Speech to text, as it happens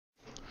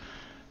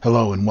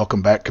Hello and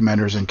welcome back,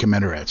 Commanders and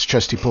Commanderettes.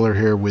 Chesty Puller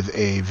here with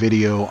a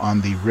video on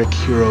the Rick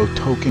Hero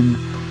Token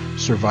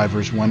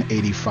Survivors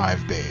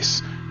 185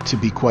 base. To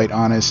be quite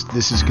honest,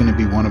 this is going to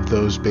be one of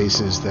those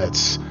bases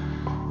that's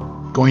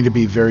going to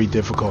be very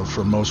difficult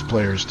for most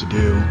players to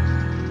do.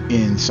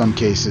 In some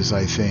cases,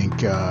 I think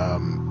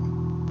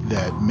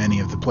that many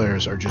of the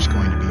players are just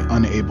going to be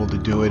unable to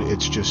do it.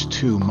 It's just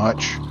too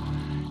much.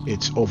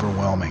 It's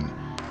overwhelming.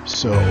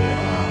 So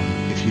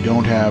if you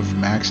don't have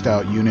maxed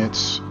out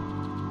units,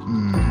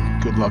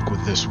 good luck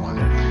with this one.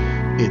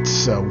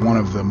 It's one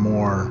of the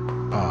more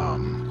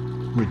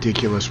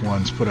ridiculous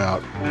ones put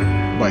out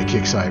by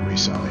Kixeye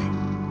recently.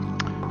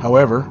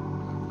 However,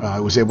 I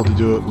was able to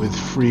do it with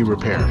free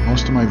repair.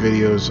 Most of my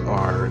videos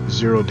are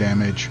 0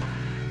 damage.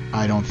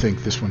 I don't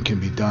think this one can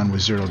be done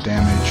with 0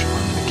 damage.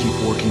 I'm going to keep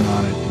working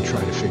on it and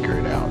try to figure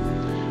it out.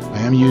 I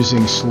am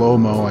using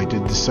slow-mo. I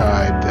did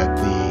decide that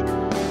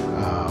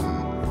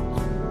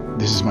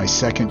this is my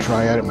second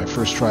try at it. My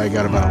first try I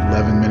got about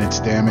 11 minutes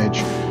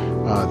damage.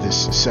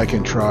 This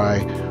second try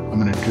I'm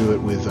going to do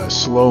it with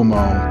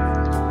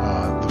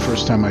slow-mo. The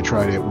first time I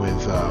tried it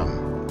with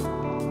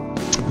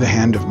the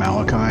Hand of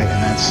Malachi,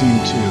 and that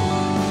seemed to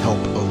help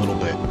a little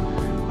bit.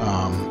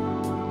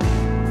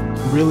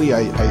 Really,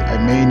 I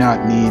may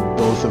not need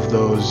both of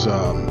those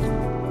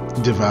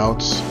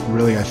devouts.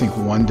 Really, I think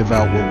one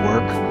devout will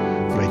work,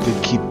 but I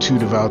did keep 2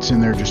 devouts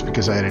in there just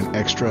because I had an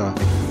extra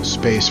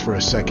space for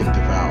a second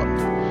devout.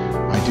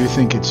 I do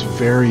think it's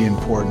very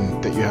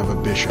important that you have a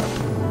bishop.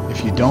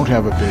 If you don't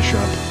have a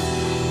bishop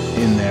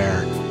in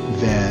there,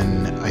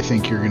 then I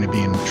think you're going to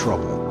be in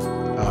trouble.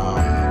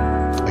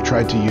 I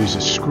tried to use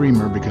a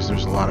screamer because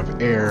there's a lot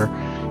of air.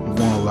 It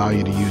won't allow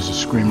you to use a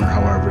screamer.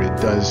 However, it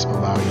does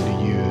allow you to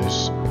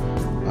use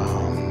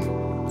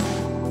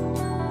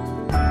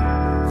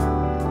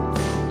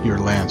your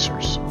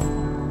lancers.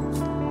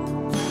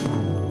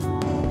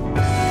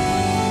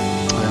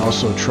 I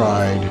also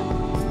tried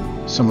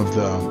some of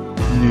the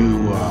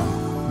new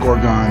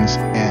Gorgons,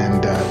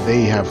 and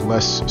they have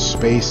less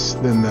space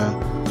than the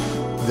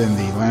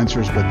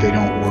lancers, but they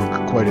don't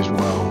work quite as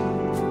well.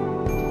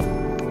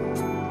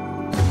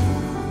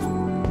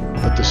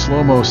 But the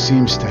slow-mo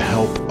seems to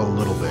help a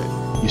little bit.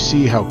 You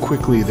see how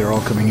quickly they're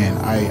all coming in.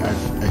 I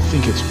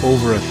think it's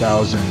over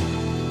 1,000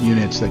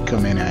 units that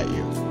come in at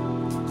you.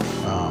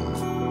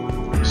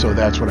 So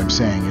that's what I'm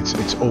saying.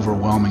 It's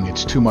overwhelming.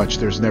 It's too much.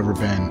 There's never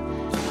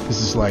been. This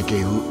is like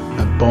a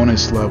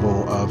bonus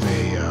level of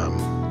a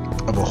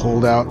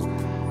holdout,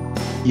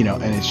 you know,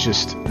 and it's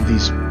just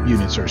these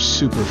units are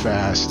super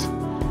fast,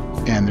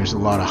 and there's a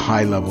lot of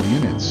high-level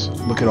units.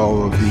 Look at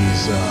all of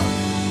these.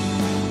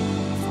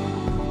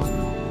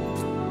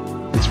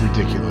 It's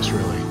ridiculous,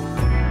 really.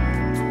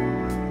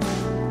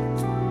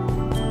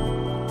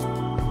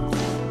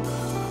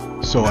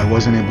 So I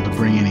wasn't able to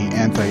bring any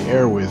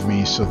anti-air with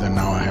me, so then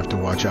now I have to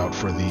watch out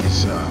for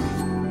these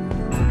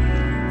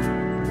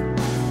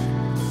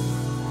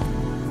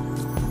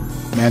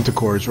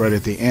manticores right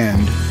at the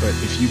end. But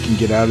if you can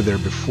get out of there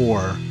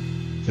before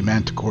the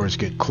manticores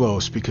get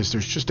close, because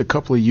there's just a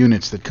couple of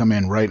units that come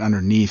in right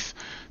underneath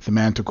the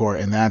manticore,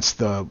 and that's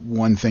the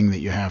one thing that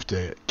you have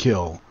to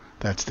kill.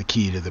 That's the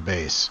key to the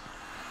base.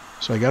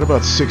 So I got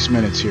about 6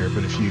 minutes here,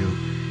 but if you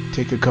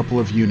take a couple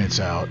of units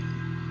out,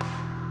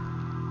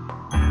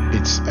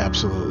 it's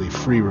absolutely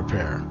free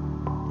repair.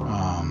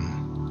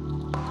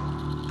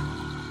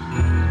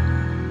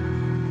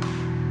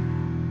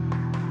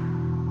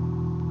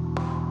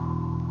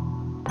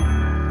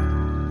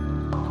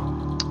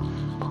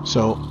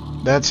 So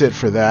that's it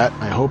for that.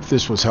 I hope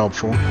this was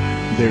helpful.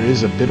 There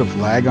is a bit of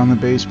lag on the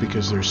base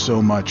because there's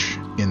so much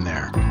in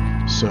there.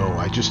 So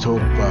I just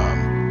hope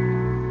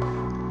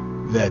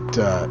that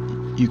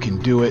you can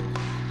do it.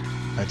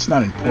 It's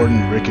not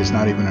important. Rick is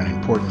not even an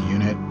important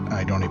unit.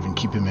 I don't even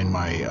keep him in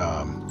my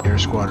air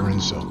squadron.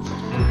 So,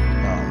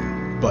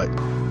 but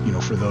you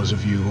know, for those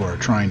of you who are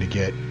trying to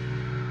get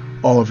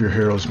all of your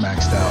heroes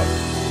maxed out,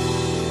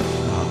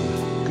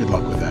 good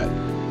luck with that.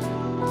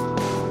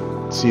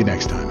 See you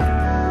next time.